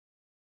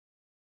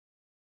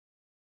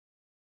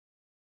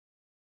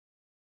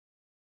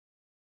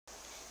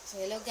So,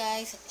 hello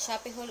guys,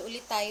 Shopee haul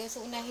ulit tayo. So,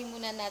 unahin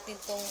muna natin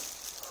tong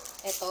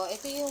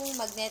ito yung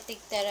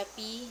magnetic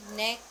therapy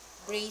neck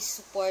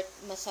brace support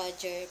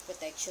massager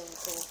protection.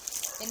 So,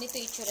 ganito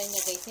itsura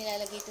niya guys.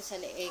 Nilalagay ito sa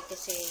leeg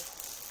kasi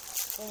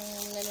kung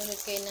nanonood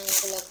kayo ng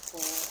vlog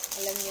ko,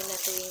 alam niyo na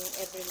tuwing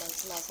every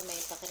month sumasama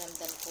yung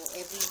pakiramdam ko.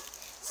 Every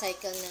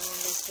cycle ng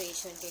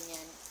menstruation,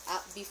 ganyan.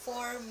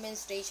 Before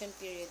menstruation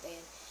period,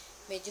 ayan,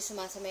 medyo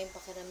sumasama yung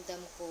pakiramdam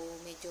ko,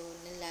 medyo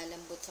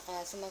nalalambot,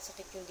 saka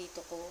sumasakit yung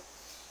dito ko.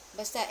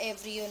 Basta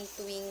every yun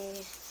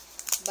tuwing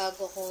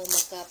bago ko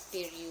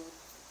magka-period.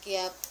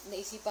 Kaya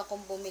naisipan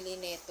kong bumili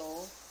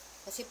nito.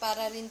 Kasi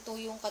para rin to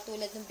yung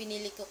katulad ng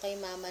binili ko kay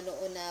mama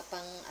noon na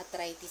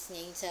pang-arthritis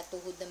niya. Yung sa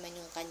tuhod naman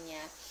yung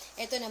kanya.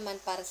 Ito naman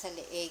para sa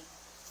leeg.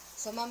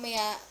 So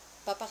mamaya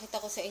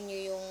papakita ko sa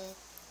inyo yung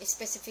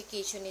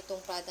specification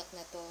nitong product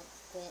na to.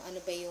 Kung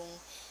ano ba yung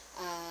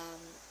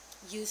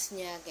use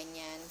niya,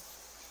 ganyan.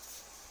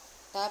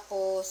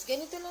 Tapos,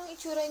 ganito lang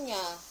itsura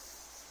niya.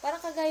 Parang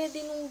kagaya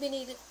din nung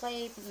binili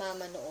kay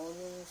mama noon,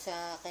 yung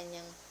sa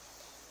kanyang,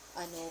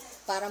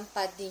 parang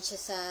pad din siya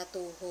sa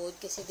tuhod.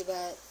 Kasi diba,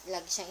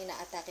 lagi siyang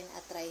ina-atake ng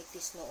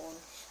arthritis noon.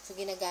 So,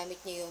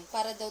 ginagamit niya yun.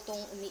 Para daw tong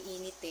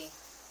umiinit eh.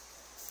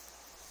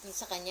 Yung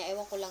sa kanya,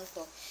 ewan ko lang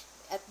to.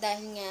 At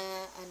dahil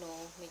nga,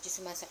 medyo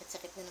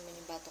sumasakit-sakit na naman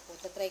yung bato ko,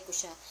 tatry ko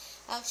siya.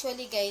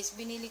 Actually guys,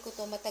 binili ko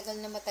to matagal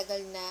na,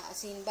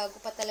 as in, bago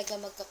pa talaga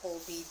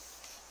magka-COVID.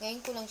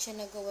 Ngayon ko lang siya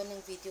nagawa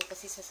ng video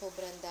kasi sa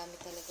sobrang dami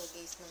talaga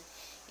guys ng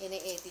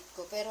ine-edit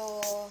ko.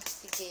 Pero,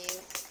 sige,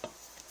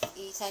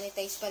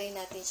 i-sanitize pa rin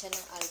natin siya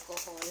ng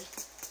alcohol.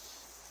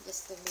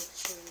 Just to make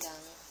sure lang.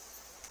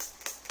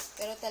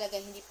 Pero talaga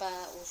hindi pa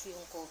uso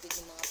yung COVID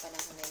yung mga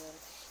panahon na yun.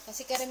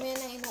 Kasi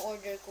karamihan ng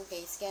ino-order ko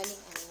guys, galing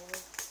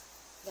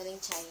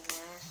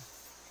China.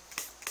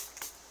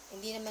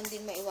 Hindi naman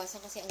din maiwasan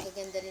kasi ang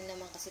gaganda rin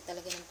naman kasi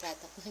talaga ng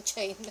product ng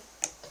China.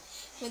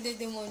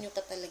 Madidemonyo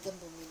ka talagang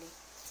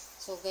bumili.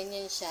 So,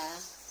 ganyan siya.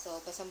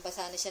 So,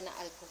 basang-basa na siya ng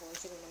alcohol.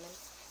 Siguro naman,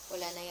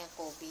 wala na yung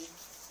COVID.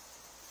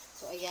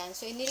 So, ayan.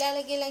 So,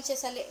 inilalagay lang siya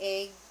sa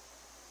leeg.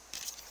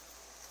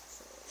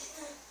 So,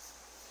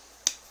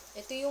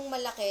 ito yung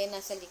malaki,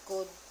 nasa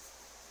likod.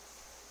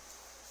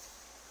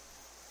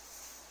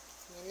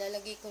 Yan,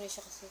 lalagay ko na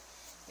siya kasi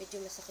medyo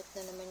masakit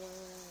na naman yung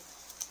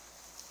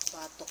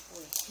batok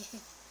ko eh.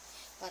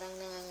 Parang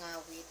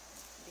nangangawit.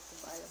 Hindi ko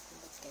ba alam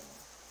kung ba't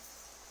ganyan.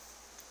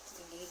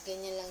 Sige,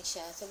 ganyan lang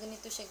siya. So,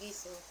 ganito siya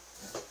guys. So,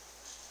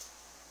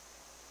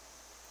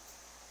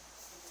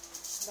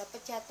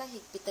 dapat yata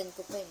higpitan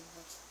ko pa eh.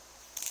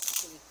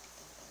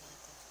 Higpitan pa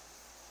natin.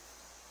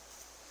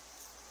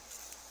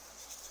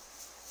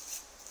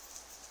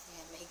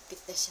 Ayan,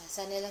 mahigpit na siya.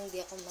 Sana lang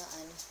di ako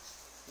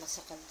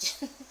masakal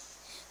dyan.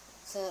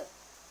 So,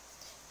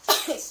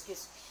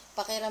 excuse.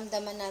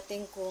 Pakiramdaman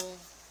natin kung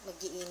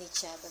mag-iinit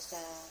siya. Basta,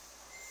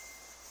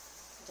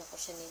 dyan ko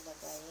siya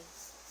nilagay.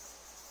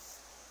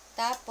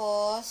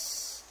 Tapos,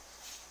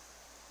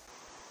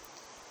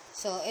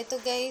 so, ito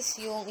guys,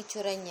 yung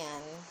itsura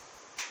niyan.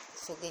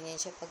 So, ganyan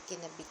siya pag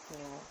kinabit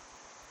nyo.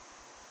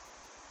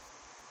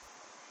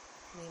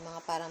 May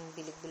mga parang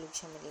bilog-bilog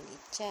siya,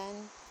 maliliit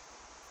yan.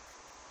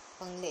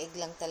 Pangleeg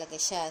lang talaga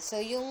siya. So,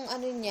 yung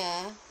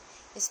niya,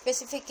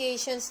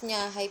 specifications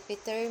niya,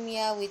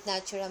 hypothermia with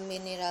natural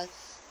mineral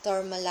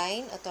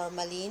tourmaline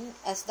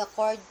as the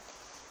cord.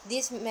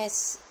 This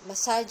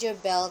massager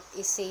belt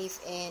is safe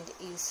and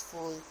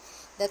useful.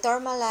 The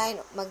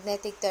tourmaline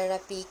magnetic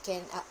therapy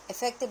can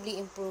effectively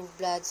improve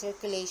blood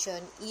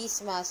circulation, ease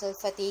muscle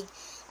fatigue,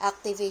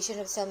 activation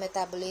of cell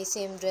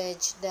metabolism,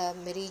 dredge the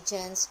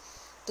meridians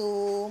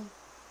to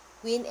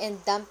wind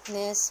and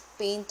dampness,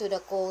 pain to the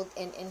cold,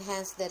 and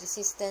enhance the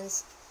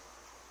resistance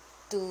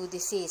to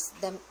disease.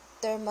 The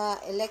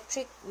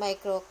thermoelectric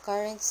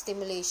microcurrent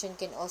stimulation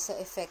can also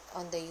affect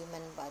on the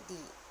human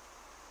body.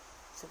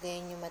 So,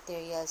 ganyan yung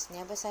materials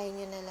niya. Basahin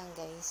nyo na lang,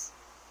 guys.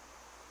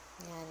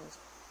 Yan.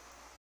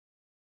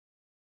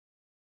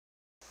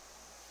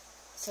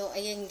 So,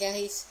 ayan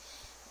guys,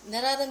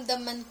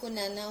 nararamdaman ko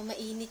na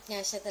mainit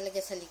nga siya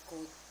talaga sa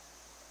likod.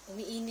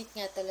 Umiinit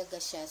nga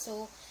talaga siya.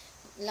 So,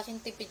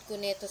 laking tipid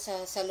ko neto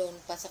sa salon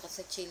pa, saka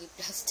sa chili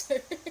plaster.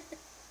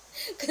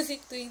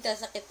 Kasi tuwing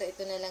tasakit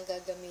ito na lang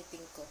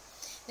gagamitin ko.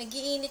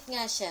 Nag-iinit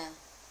nga siya.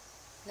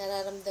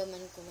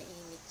 Nararamdaman ko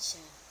mainit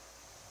siya.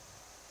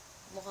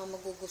 Mukhang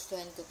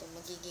magugustuhan ko to.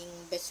 Magiging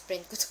best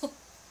friend ko to.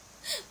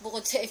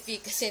 Bukod sa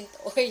efficacent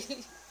oil.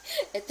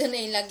 Ito na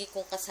yung lagi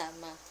kong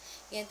kasama.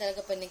 Yan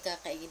talaga pa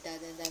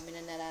nagkakaedad. Ang dami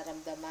na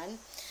nararamdaman.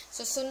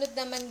 So, sunod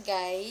naman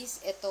guys,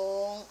 ito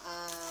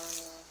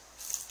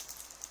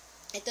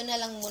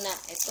na lang muna.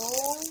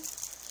 Itong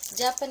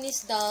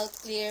Japanese Doll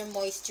Clear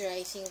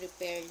Moisturizing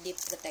Repair Lip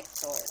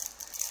Protector.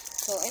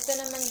 So, ito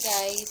naman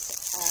guys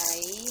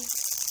ay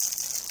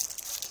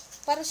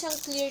para siyang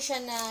clear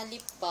siya na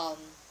lip balm.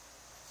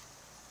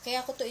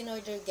 Kaya ko to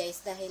in-order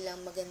guys dahil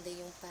lang maganda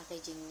yung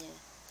packaging niya.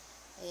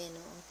 Ayan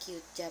o, ang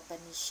cute.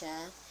 Japanese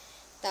siya.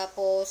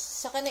 Tapos,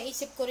 saka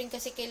naisip ko rin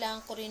kasi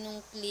kailangan ko rin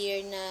ng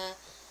clear na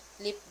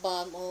lip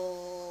balm o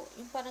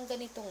yung parang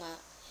ganito nga.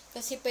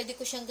 Kasi pwede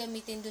ko siyang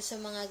gamitin doon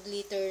sa mga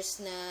glitters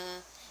na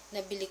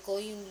nabili ko,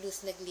 yung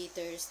loose na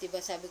glitters.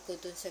 Diba sabi ko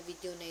doon sa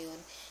video na yun,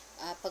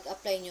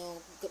 pag-apply nyo,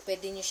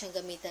 pwede nyo siyang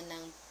gamitan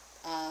ng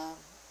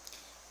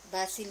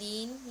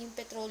Vaseline, yung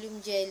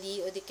petroleum jelly,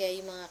 o di kaya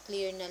yung mga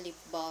clear na lip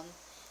balm.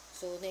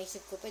 So,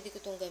 naisip ko, pwede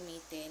ko itong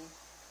gamitin.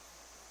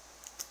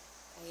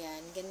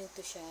 Ayan,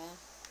 ganito siya.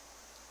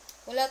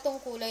 Wala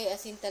tong kulay,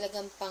 as in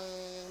talagang pang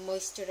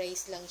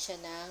moisturize lang siya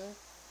ng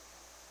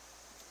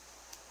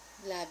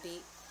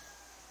labi.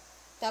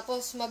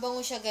 Tapos,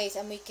 mabango siya guys,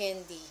 amoy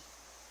candy.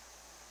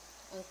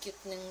 Ang cute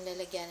ng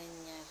lalagyanan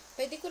niya.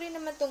 Pwede ko rin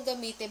naman tong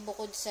gamitin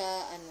bukod sa,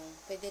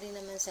 pwede rin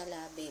naman sa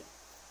labi.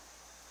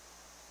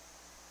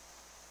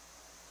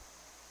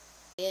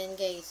 Ayan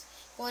guys,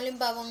 kung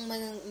halimbawang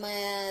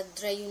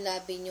ma-dry yung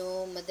labi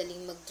nyo,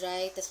 madaling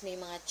mag-dry, tas may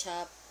mga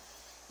chop,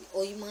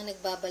 o yung mga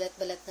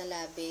nagbabalat-balat na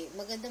labi,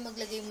 maganda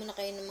maglagay muna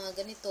kayo ng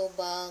mga ganito,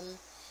 balm,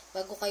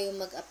 bago kayo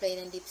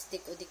mag-apply ng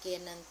lipstick o di kaya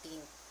ng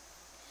tint.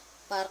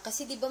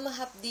 Kasi di ba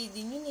mahapdi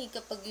din yun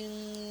kapag yung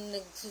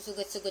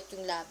nagsusugat-sugat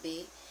yung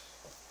labi.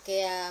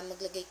 Kaya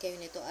maglagay kayo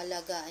nito,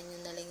 alagaan nyo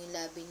na lang yung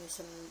labi nyo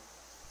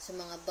sa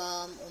mga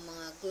balm o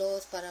mga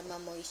gloss para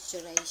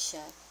ma-moisturize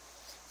siya.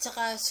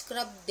 Tsaka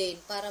scrub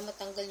din para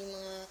matanggal yung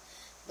mga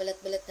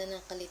balat-balat na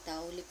ng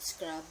kalitaw, lip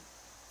scrub.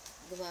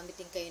 Gumamit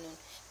din kayo nun.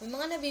 May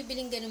mga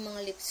nabibiling ganun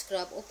mga lip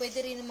scrub o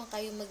pwede rin naman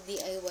kayo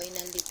mag-DIY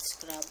ng lip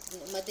scrub.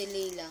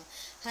 Madali lang.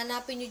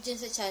 Hanapin nyo dyan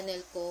sa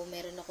channel ko.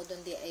 Meron ako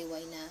doon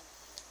DIY na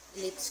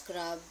lip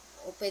scrub.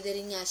 O pwede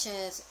rin nga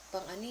siya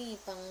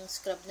pang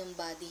scrub ng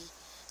body.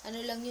 Ano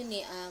lang yun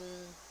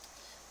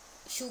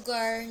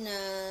sugar na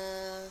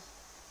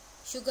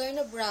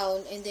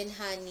brown and then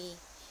honey.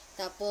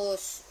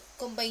 Tapos,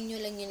 combine nyo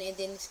lang yun and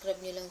then scrub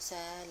nyo lang sa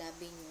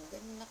labi nyo.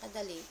 Ganun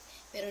nakadali.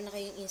 Pero na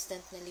kayong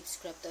instant na lip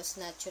scrub. Tapos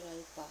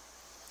natural pa.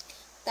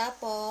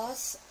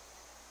 Tapos,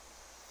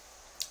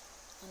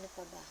 ano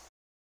pa ba?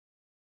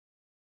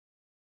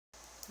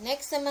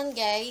 Next naman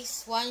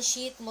guys, one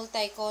sheet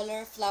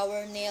multicolor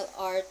flower nail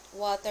art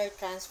water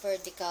transfer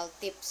decal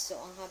tips. So,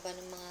 ang haba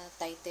ng mga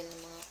title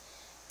ng mga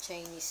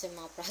Chinese sa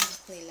mga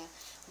product nila.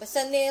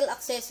 Basta nail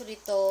accessory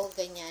to,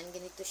 ganyan.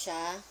 Ganito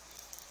siya.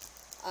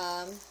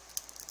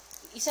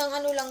 Isang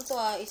lang to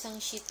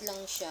isang sheet lang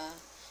siya.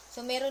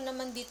 So, meron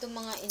naman dito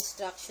mga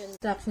instruction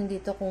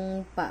dito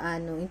kung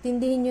paano.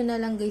 Intindihin nyo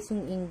na lang guys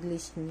yung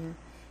English niya.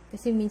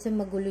 Kasi minsan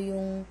magulo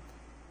yung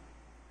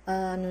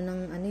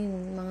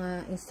yung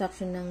mga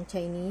instruction ng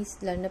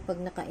Chinese, lalo na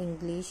pag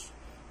naka-English.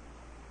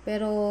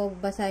 Pero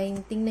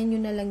basahin, tingnan nyo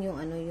na lang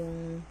yung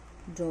yung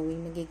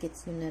drawing,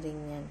 magigets nyo na rin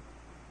yan.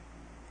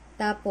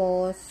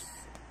 Tapos,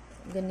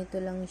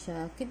 ganito lang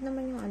siya. Cute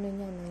naman yung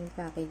niya, yung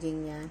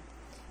packaging niya.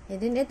 And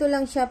then, ito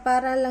lang siya,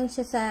 para lang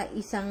siya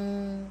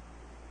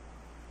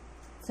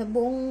sa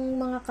buong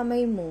mga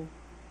kamay mo.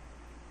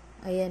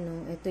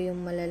 Ayan ito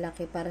yung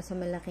malalaki, para sa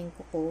malaking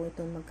kuko,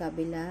 itong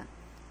magkabila.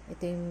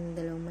 Ito yung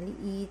dalawang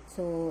maliit.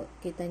 So,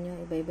 kita nyo,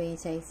 iba-iba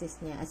yung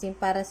sizes niya. As in,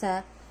 para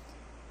sa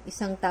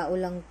isang tao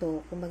lang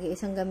to. Kumbaga,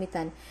 isang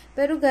gamitan.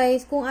 Pero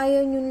guys, kung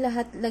ayaw nyo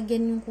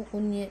lagyan yung kuko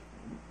niya,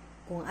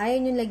 kung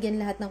ayaw nyo lagyan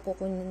lahat ng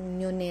kuko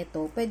nyo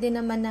neto, pwede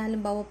naman na,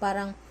 halimbawa,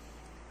 parang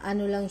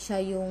lang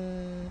siya yung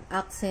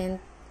accent.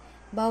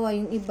 Bawa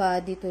yung iba,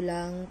 dito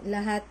lang.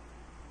 Lahat,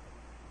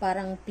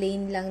 parang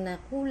plain lang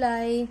na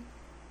kulay.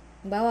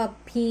 Bawa,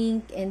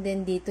 pink. And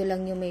then, dito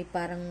lang yung may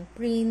parang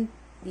print.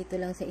 Dito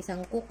lang sa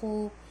isang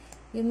kuko.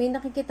 Yung may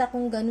nakikita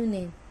kong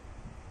ganun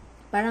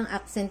Parang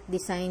accent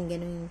design,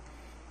 ganun.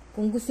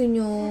 Kung gusto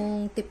nyo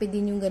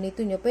tipidin yung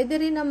ganito nyo, pwede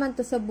rin naman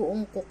to sa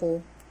buong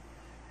kuko.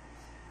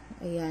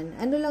 Ayan.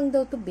 Ano lang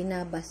daw to,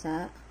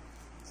 binabasa.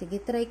 Sige,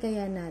 try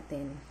kaya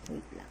natin.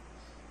 Wait lang.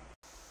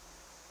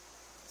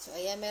 So,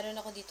 ayan, meron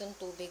ako ditong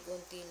tubig,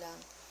 unti lang.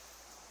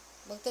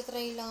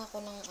 Magta-try lang ako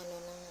ng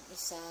ng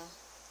isa.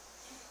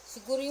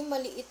 Siguro yung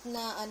maliit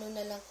na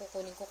na lang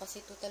kukunin ko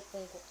kasi total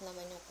punggok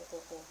naman yung kuko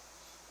ko.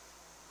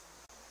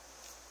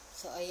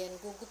 So, ayan,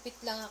 gugupit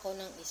lang ako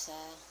ng isa.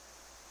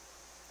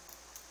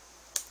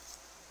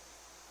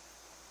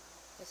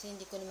 Kasi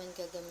hindi ko naman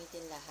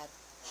gagamitin lahat.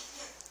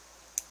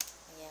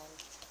 Ayan.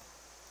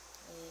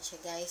 Ayan siya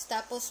guys.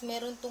 Tapos,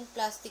 meron tong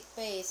plastic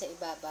pa sa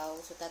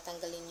ibabaw. So,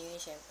 tatanggalin nyo yun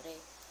syempre.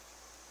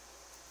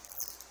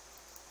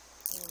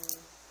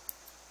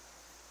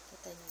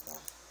 Kita nyo ba?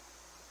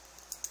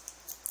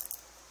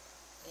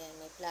 Ayan,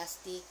 may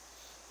plastic.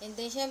 And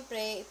then,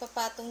 syempre,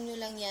 ipapatong nyo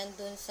lang yan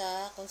dun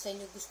sa kung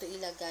saan nyo gusto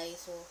ilagay.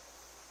 So,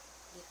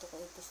 dito ko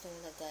gusto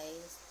ilagay.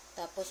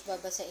 Tapos,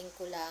 babasain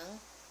ko lang.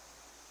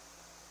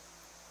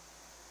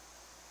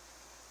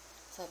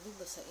 Sabi,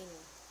 basain.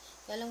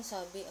 Kaya lang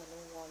sabi,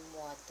 warm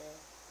water.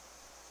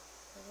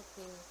 Pero,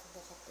 piling ko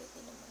baka pwede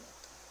naman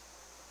ito.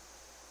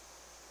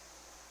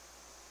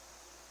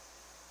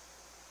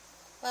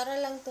 Para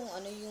lang tong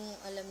yung,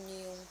 alam nyo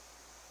yung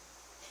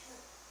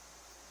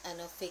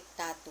fake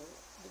tattoo.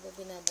 Di ba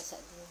binabasa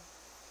din?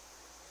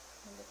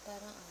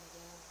 Parang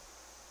ayaw.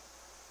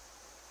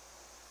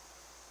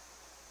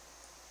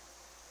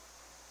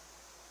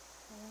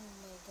 Oh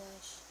my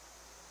gosh.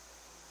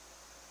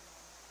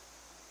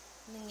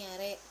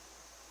 nangyari.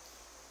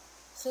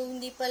 So,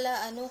 hindi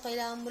pala,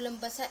 kailangan mo lang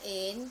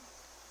basain.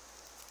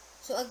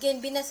 So,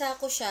 again, binasa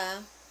ko siya.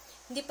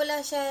 Hindi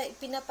pala siya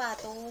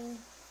pinapatong.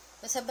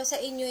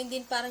 Basa-basain nyo, and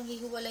then parang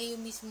hihiwalay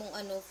yung mismong,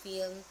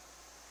 film.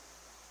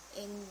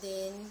 And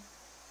then,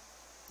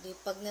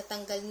 pag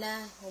natanggal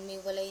na,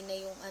 humiwalay na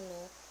yung,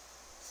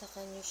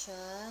 saka nyo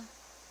siya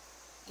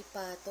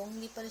ipatong.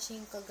 Hindi pala siya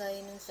yung kagaya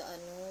nung sa,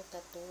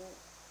 tattoo.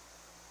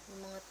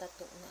 Yung mga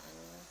tattoo na,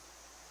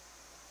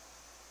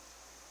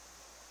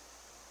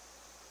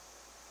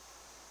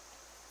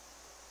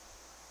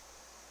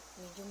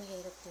 medyo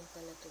mahirap din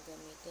pala ito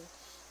gamitin.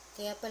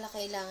 Kaya pala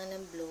kailangan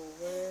ng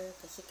blower.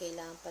 Kasi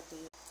kailangan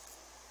pati.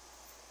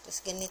 Tapos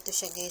ganito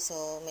siya guys.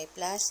 So, may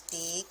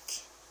plastic.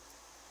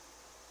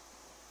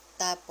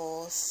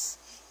 Tapos,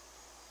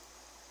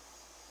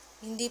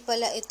 hindi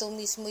pala ito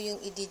mismo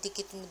yung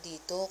ididikit mo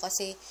dito.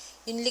 Kasi,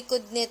 yung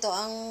likod nito,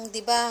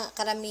 di ba,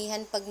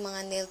 karamihan pag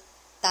mga nail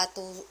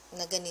tattoo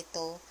na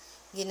ganito,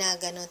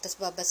 ginaganon, tapos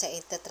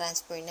babasain,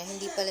 transfer na.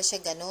 Hindi pala siya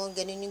ganon.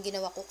 Ganon yung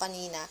ginawa ko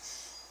kanina.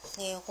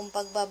 Ngayon, kung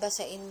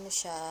pagbabasain mo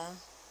siya,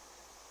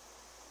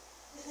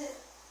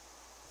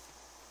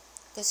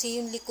 kasi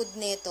yung likod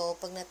nito,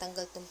 pag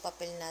natanggal tong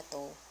papel na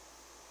to,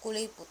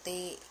 kulay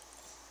puti.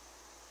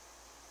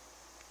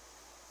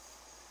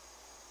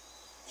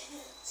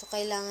 So,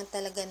 kailangan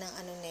talaga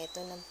ng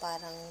neto, ng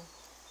parang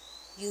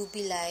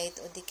UV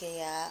light, o di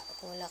kaya,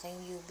 kung wala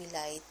kayong UV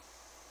light,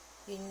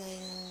 yun nga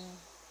yung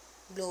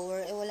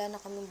blower. Wala na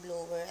kaming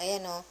blower.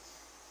 Ayan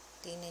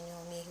tingnan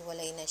nyo,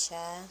 humihiwalay na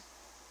siya.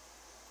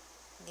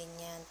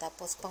 Ganyan.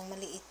 Tapos, pang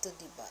maliit to,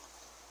 diba?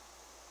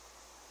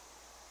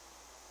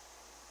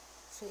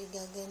 So,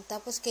 igagawin.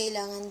 Tapos,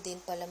 kailangan din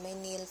pala may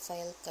nail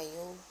file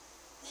kayo.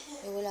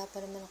 Wala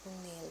pa naman akong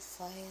nail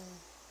file.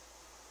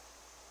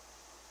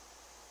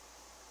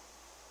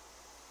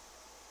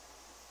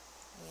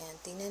 Ayan.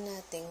 Tingnan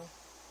natin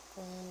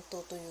kung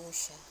tutuyo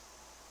siya.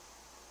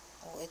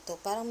 Ito.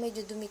 Parang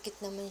medyo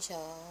dumikit naman siya.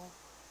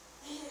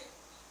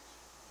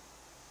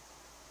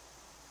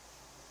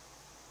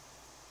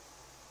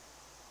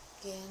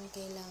 Kaya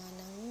kailangan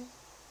ng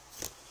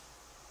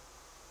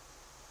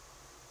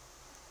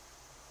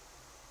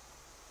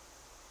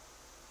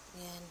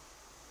yan.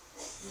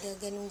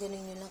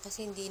 Gaganong-ganon nyo lang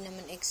kasi hindi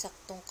naman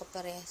eksaktong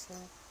kaparehas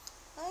ng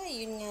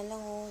yun nga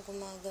lang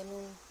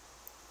gumaganon.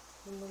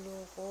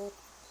 Lumulukot.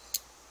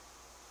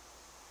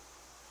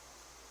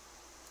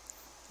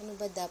 Ano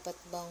ba dapat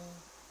bang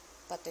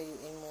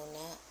patuyuin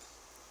muna?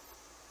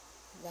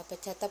 Dapat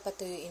yata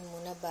patuyuin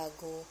muna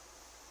bago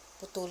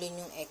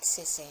putulin yung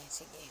excess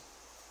Sige.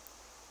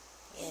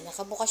 Ayan,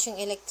 nakabukas yung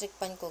electric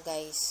pan ko,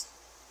 guys.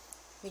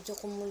 Medyo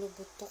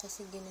kumulubot to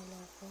kasi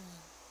ginalaw ko.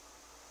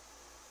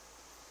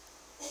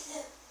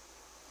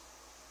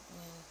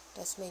 Ayan.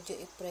 Tapos medyo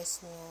i-press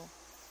nyo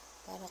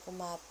para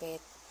kumapit.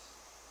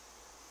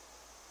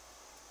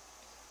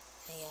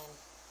 Ayan.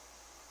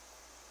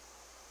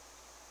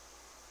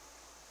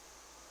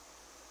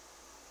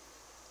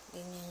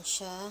 Ganyan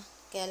siya.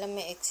 Kaya lang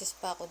may excess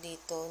pa ako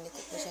dito. Hindi ko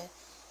pa siya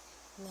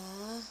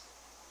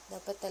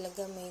dapat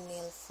talaga may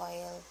nail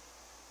file.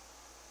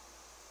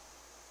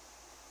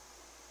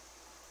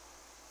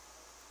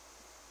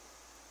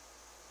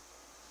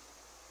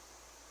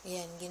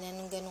 Ayan,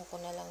 ginanong-ganong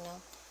ko na lang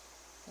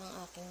ng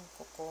aking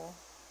kuko.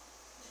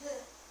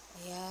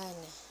 Ayan.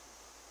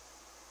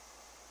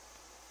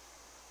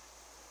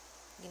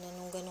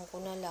 Ginanong-ganong ko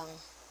na lang.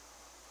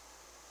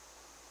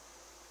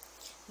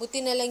 Buti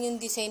na lang yung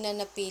design na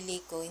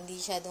napili ko. Hindi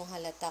siya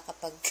halata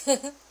kapag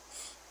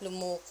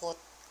lumukot.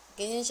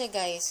 Ganyan siya,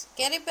 guys.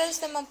 Kaya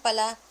repels naman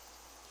pala.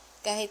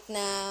 Kahit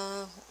na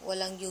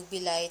walang UV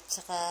light.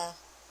 Saka,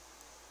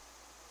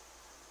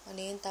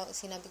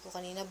 sinabi ko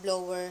kanina,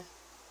 blower.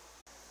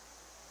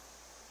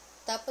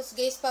 Tapos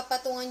guys,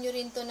 papatungan nyo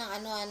rin to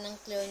ng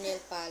clear nail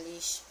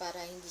polish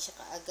para hindi siya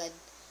kaagad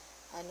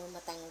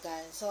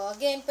matanggal. So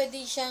again,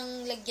 pwede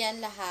siyang lagyan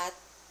lahat.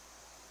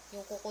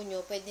 Yung kuko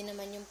nyo, pwede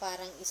naman yung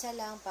parang isa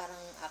lang, parang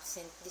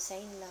accent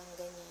design lang,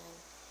 ganyan.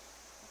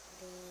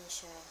 Ganyan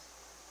siya.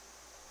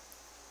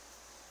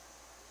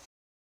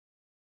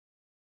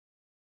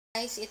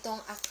 Guys, itong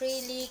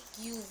acrylic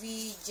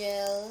UV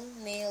gel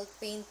nail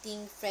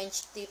painting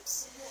French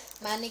tips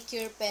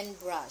manicure pen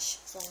brush.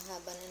 So, ang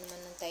haba na naman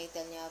ng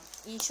title niya.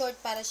 In short,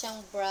 para siyang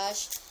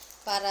brush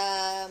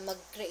para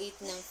mag-create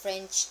ng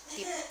French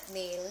tip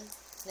nail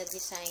na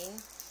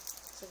design.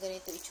 So,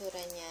 ganito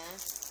itsura niya.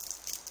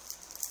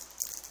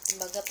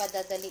 Kumbaga,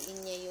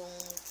 padadaliin niya yung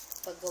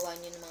paggawa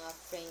niyo ng mga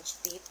French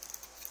tip.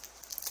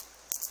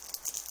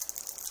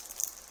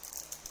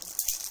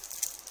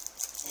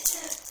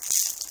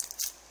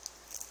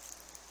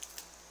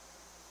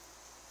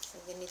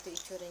 So, ganito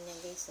itsura niya,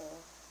 guys,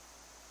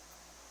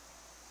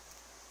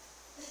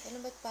 Ano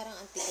ba't parang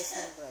antigas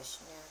ng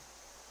brush niya?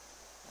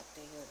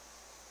 Ito yun.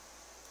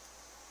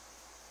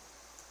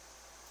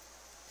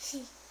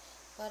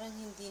 Parang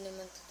hindi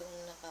naman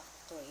totoong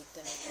nakaka-create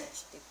ng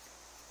French tip.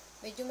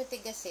 Medyo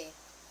matigas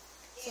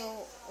So,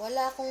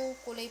 wala akong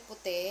kulay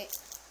puti.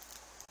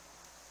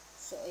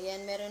 So,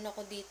 ayan, meron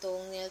ako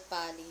ditong nail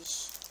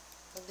polish.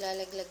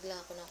 Maglalaglag lang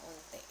ako ng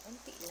onti.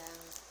 Onti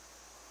lang.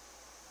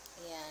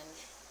 Ayan.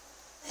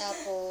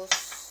 Tapos,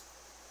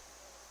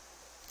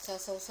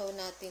 sasawsaw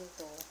natin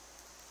to.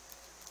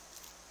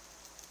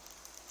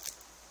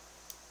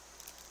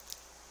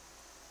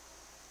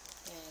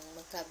 Ayan,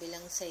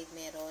 magkabilang side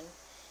meron.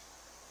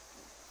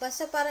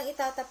 Basta parang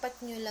itatapat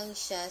nyo lang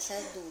siya sa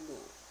dulo.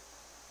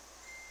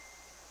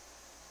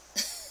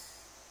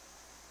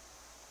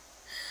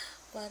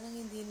 Parang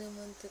hindi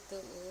naman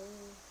totoo.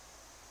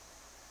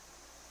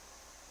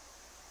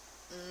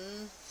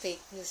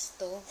 Fake news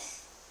to.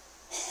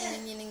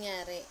 Ano yung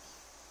nangyari?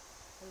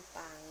 Ang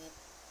pangit.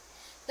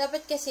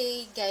 Dapat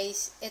kasi,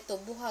 guys, eto,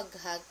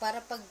 buhaghag.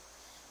 Para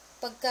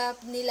pagka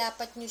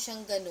nilapat nyo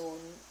siyang ganun,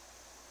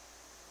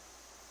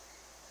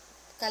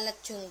 kalat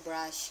yung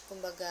brush.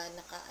 Kumbaga,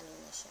 nakaano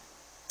na siya.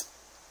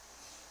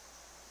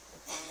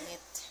 Ang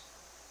pangit.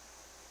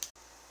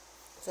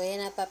 So,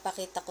 ayan,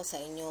 napapakita ko sa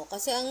inyo.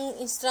 Kasi ang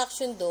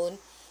instruction doon,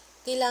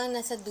 kailangan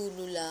nasa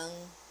dulo lang.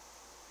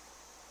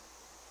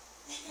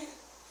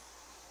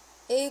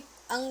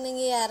 Ang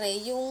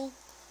nangyayari, yung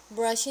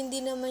brush, hindi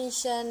naman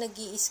siya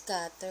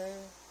nag-i-scatter.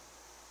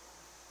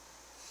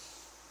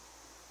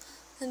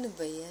 Ano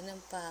ba yan?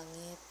 Ang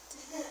pangit.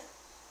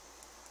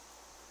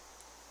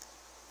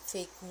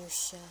 Fake news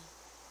siya.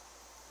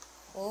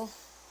 Oh.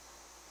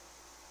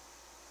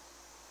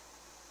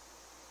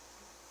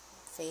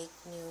 Fake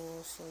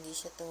news. Hindi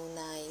siya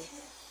tunay.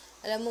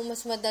 Alam mo,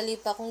 mas madali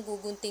pa kung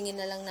guguntingin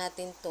na lang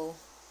natin to.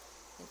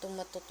 Itong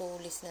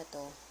matutulis na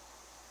to.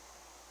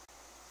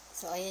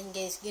 So, ayan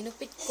guys,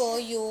 ginupit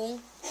ko yung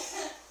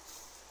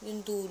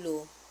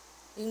dulo.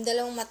 Yung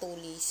dalawang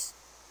matulis.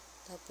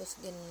 Tapos,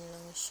 ganun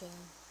lang siya.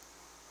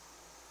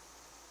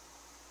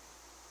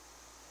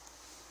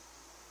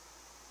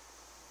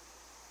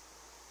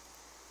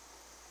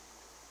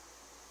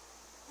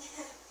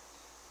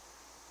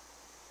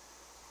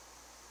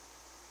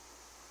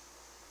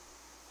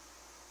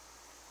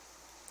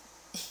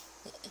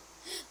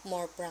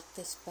 More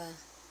practice pa.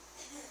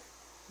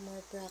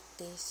 More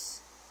practice.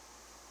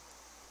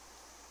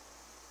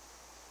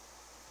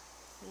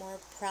 More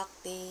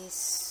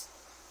practice.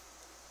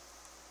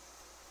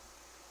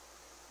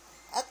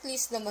 At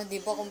least naman, di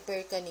ba,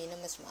 compare kanina,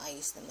 mas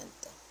maayos naman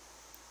to.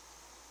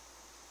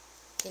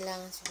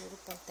 Kailangan siguro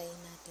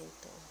pantayin natin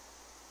to.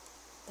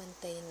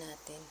 Pantayin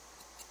natin.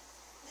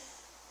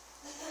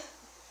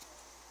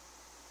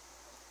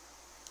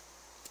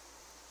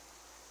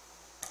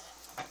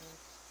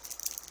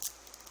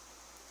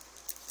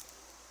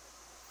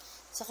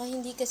 Saka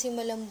hindi kasi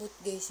malambot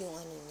guys yung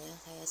ano niya.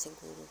 Kaya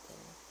siguro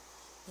gano'n.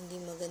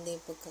 Hindi maganda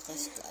yung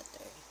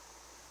pagkakascatter.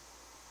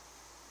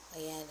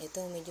 Ayan,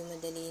 ito medyo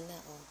madali na,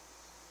 oh.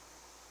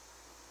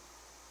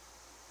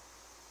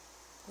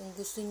 Kung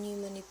gusto niyo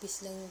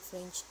manipis lang yung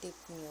French tip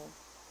nyo.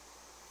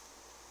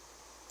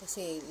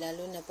 Kasi,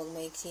 lalo na pag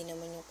maiksi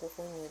naman yung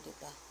kuko nyo,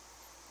 diba?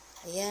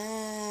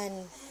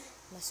 Ayan.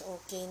 Mas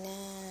okay na.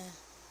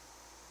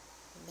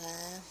 Diba?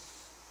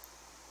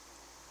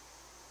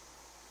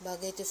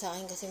 Bagay ito sa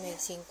akin kasi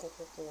maiksing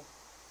kuko ko.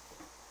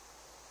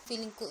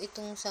 Feeling ko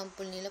itong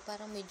sample nila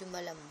parang medyo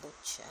malambot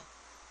siya.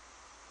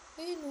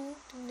 Ayun o,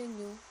 tingnan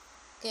nyo.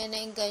 Kaya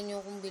naengganyo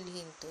akong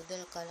bilhin to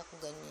dahil kala ko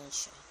ganyan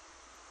siya.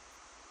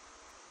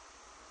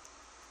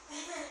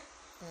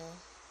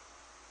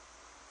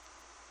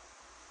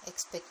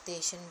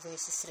 Expectation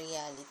versus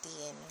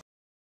reality.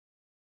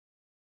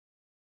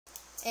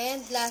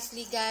 And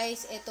lastly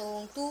guys,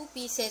 itong 2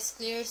 pieces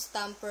clear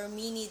stamper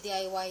mini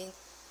DIY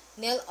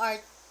nail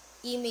art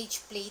image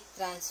plate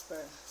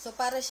transfer. So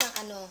para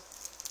siyang ano,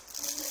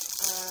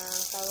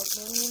 tawag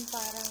nun yung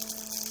parang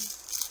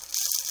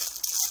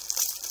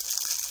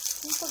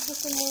yung pag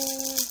gusto mo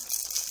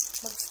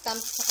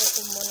mag-stamp sa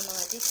kuko mo ng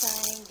mga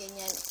design,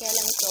 ganyan. Kaya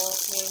lang ito,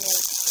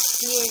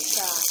 clear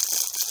siya.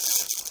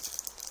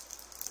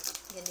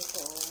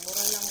 Ganito,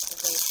 mura lang ito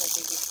guys sa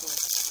bibig ko.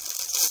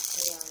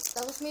 Ayan.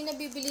 Tapos may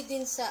nabibili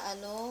din sa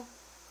ano,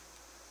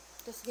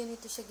 tapos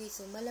ganito siya guys,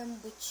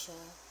 malambot siya.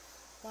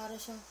 Para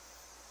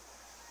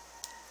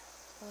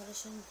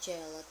siyang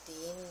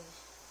gelatin.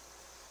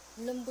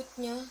 Lambot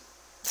niya.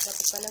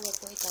 Dapat pala wag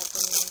kong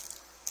itapon yung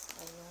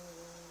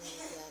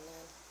yung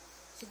yanan.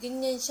 So,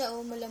 ganyan siya,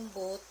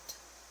 malambot.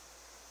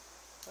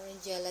 Parang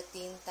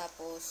gelatin.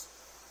 Tapos,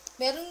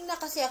 meron na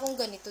kasi akong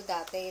ganito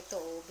dati. Ito,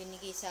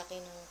 binigay sa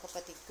akin ng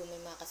kapatid ko. May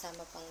mga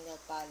kasama pang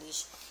nail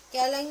polish.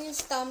 Kaya lang yung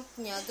stamp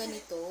niya,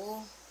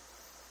 ganito.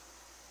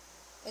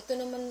 Ito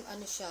naman,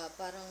 ano siya,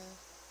 parang,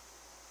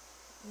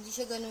 hindi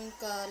siya ganun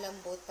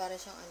kalambot. Para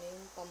siyang,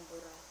 yung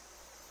pambura.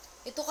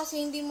 Ito kasi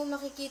hindi mo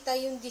makikita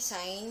yung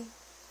design.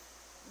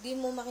 Hindi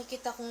mo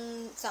makikita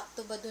kung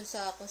sakto ba dun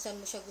sa kung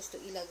saan mo siya gusto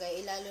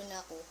ilagay. Lalo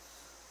na ako,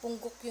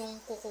 punggok yung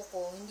kuko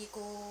ko. Hindi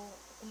ko,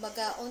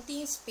 kumbaga,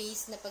 onti yung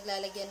space na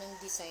paglalagyan ng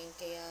design.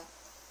 Kaya,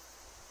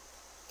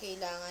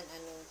 kailangan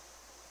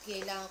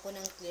ko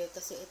ng clear.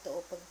 Kasi ito,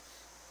 pag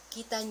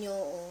kita nyo,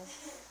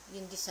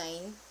 yung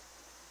design,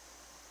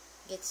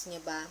 gets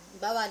nyo ba?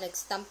 Bawa,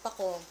 nag-stamp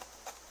ako.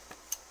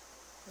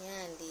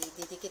 Yan,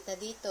 didikit na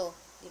dito.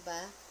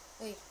 Diba?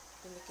 Uy,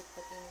 dumikit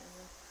pati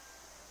yung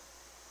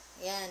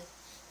Ayan.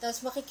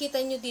 Tapos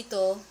makikita nyo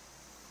dito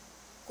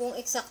kung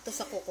eksakto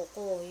sa kuko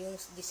ko, yung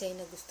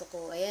design na gusto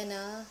ko. Ayan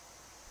ah.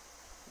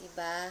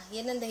 Diba?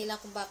 Yan ang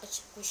dahilan kung bakit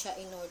ko siya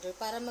in order.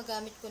 Para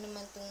magamit ko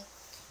naman tong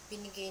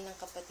binigay ng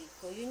kapatid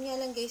ko. Yun nga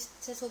lang guys,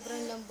 sa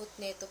sobrang lambot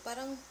nito,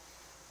 parang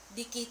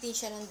dikitin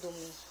siya ng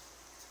dumi.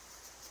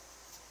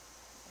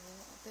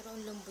 Pero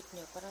ang lambot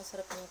niya, parang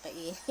sarap niyang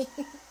kainin.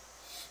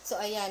 So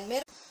ayan,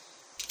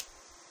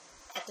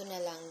 ito na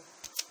lang.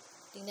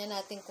 Tingnan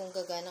natin kung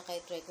gagana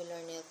kahit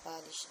regular nail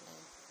polish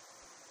lang.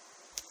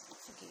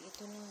 Sige,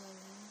 ito na nga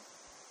lang.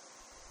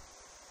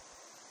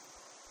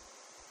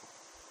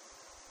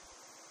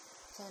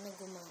 Sana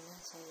gumana,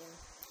 sayang.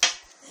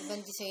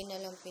 Ibang design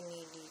na lang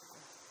pinili ko.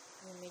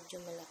 Yung medyo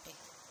malaki.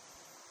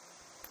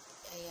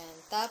 Ayan,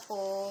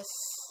 tapos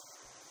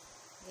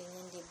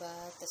ganyan,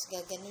 diba? Tapos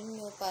gaganon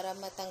nyo para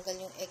matanggal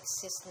yung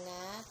excess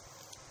na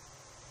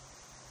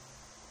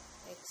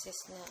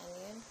ano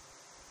yun?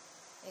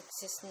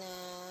 Excess na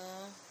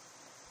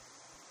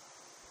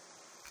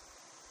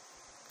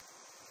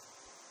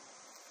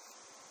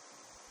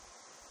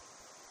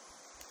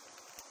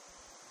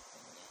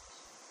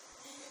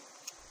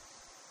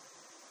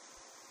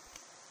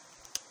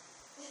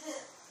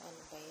ano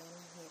ba yan?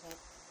 Hirap.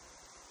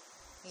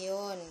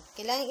 Yun.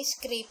 Kailangan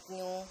i-scrape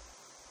nyo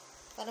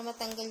para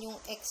matanggal yung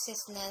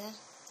excess na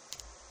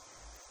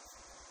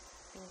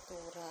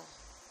pintura.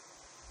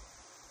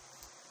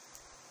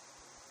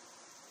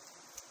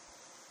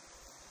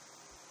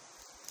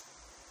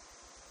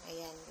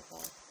 Ayan,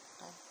 diba?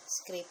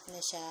 Scrape na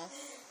siya.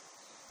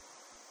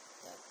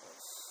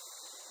 Tapos,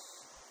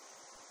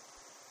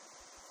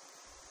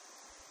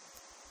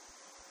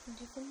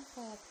 hindi ko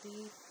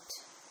makapit.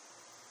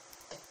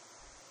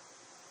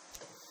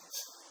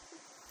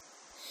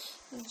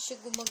 Hindi siya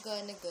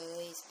gumagana,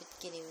 guys. Ba't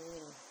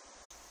kinun?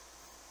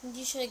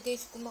 Hindi siya,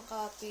 guys,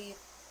 kumakapit.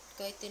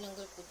 Kahit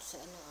tinanggal ko sa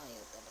ano,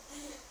 ayaw talaga.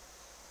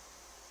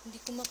 Hindi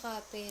ko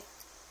makapit.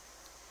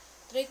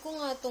 Try ko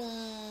nga tong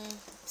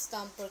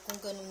stamper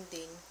kung ganun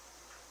din.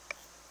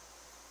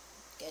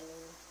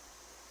 Ganun.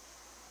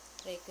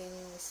 Try ko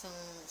yung isang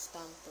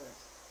stamper.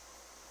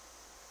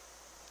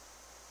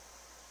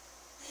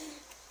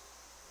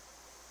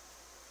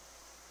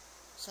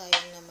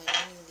 Sayang naman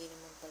yun, hindi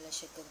naman pala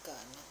siya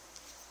gagana.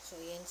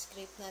 So, yan,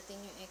 scrape natin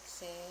yung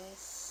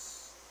excess.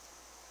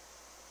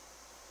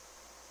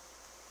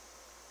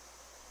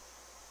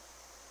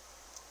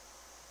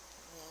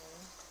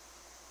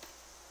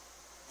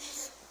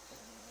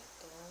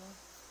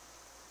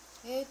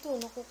 Ito,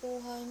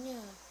 nakukuha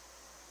niya.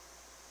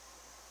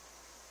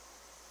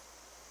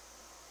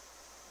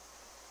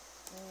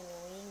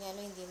 Yun nga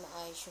lang, hindi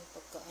maayos yung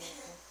pagkaano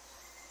ko.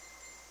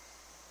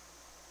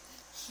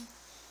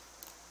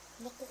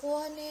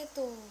 Nakukuha na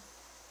ito.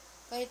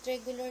 Kahit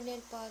regular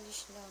nail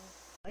polish lang.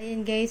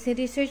 Ayan guys,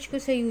 research ko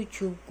sa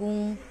YouTube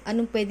kung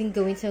anong pwedeng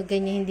gawin sa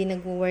ganyan hindi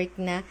nag-work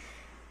na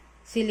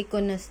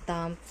silicone na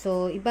stamp.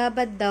 So,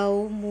 ibabad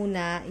daw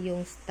muna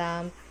yung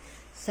stamp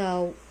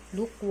sa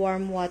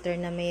lukewarm water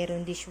na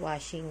mayroong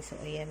dishwashing. So,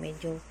 ayan,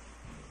 medyo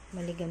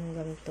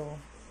maligam-gam to.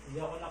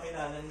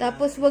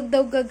 Tapos, wag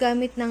daw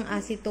gagamit ng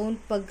acetone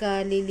pag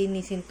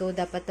lilinisin to.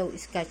 Dapat daw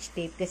scotch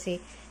tape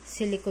kasi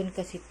silicone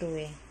kasi to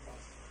eh.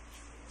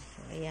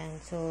 So, ayan.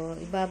 So,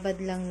 ibabad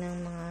lang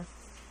ng mga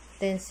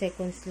 10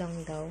 seconds lang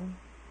daw.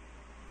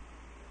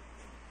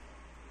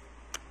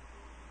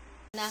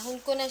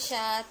 Nahon ko na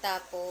siya.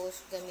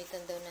 Tapos,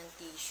 gamitan daw ng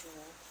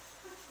tissue.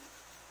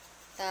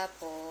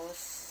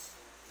 Tapos,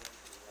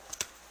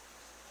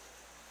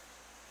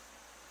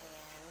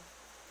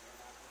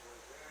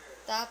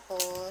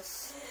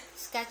 tapos,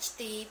 scotch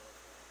tape,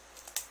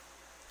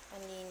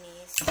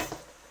 paninis.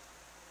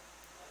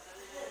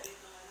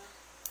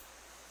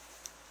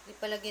 Di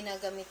pala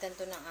ginagamitan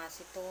to ng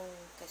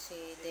acetone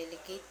kasi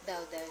delicate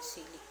daw dahil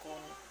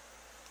silicone.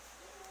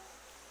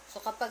 So,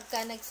 kapag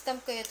ka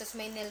nag-stamp kayo, tapos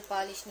may nail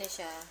polish na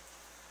siya,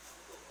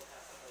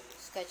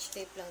 scotch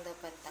tape lang daw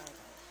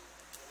pantanggal.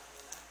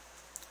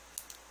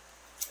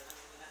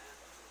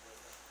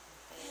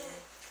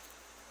 Okay.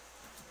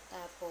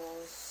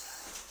 Tapos,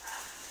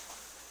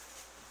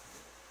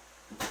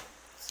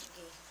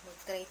 sige,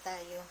 mag-try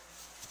tayo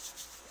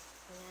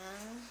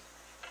ng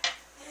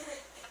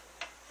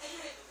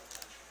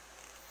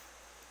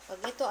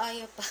pag ito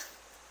ayaw pa,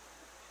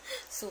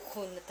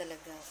 suko na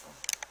talaga ako.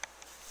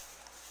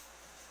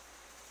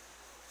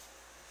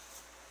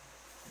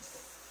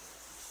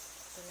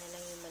 Ito na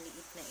lang yung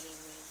maliit na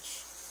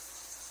image.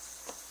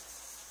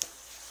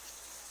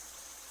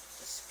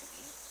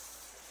 Screen.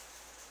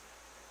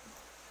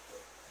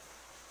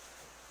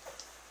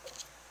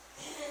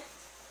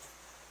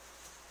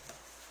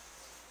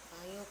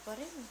 Ayaw pa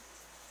rin.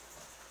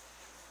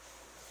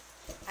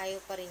 Ayaw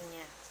pa rin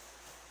niya.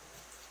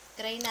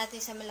 Try natin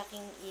sa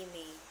malaking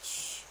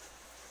image.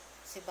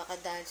 Kasi baka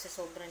dahil sa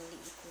sobrang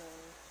liit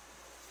nun.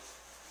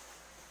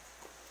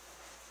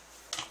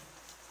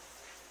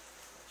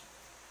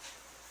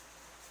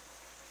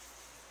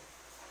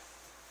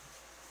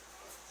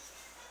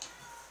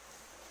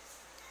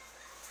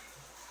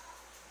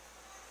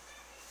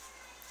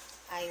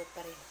 Ayaw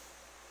pa rin.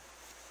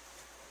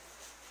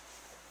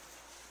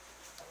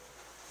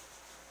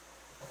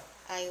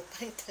 ayaw pa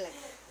rin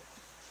talaga.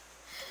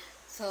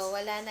 So,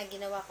 wala na.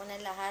 Ginawa ko na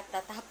lahat.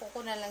 Tatapon ko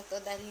na lang to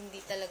dahil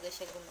hindi talaga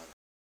siya gumagana.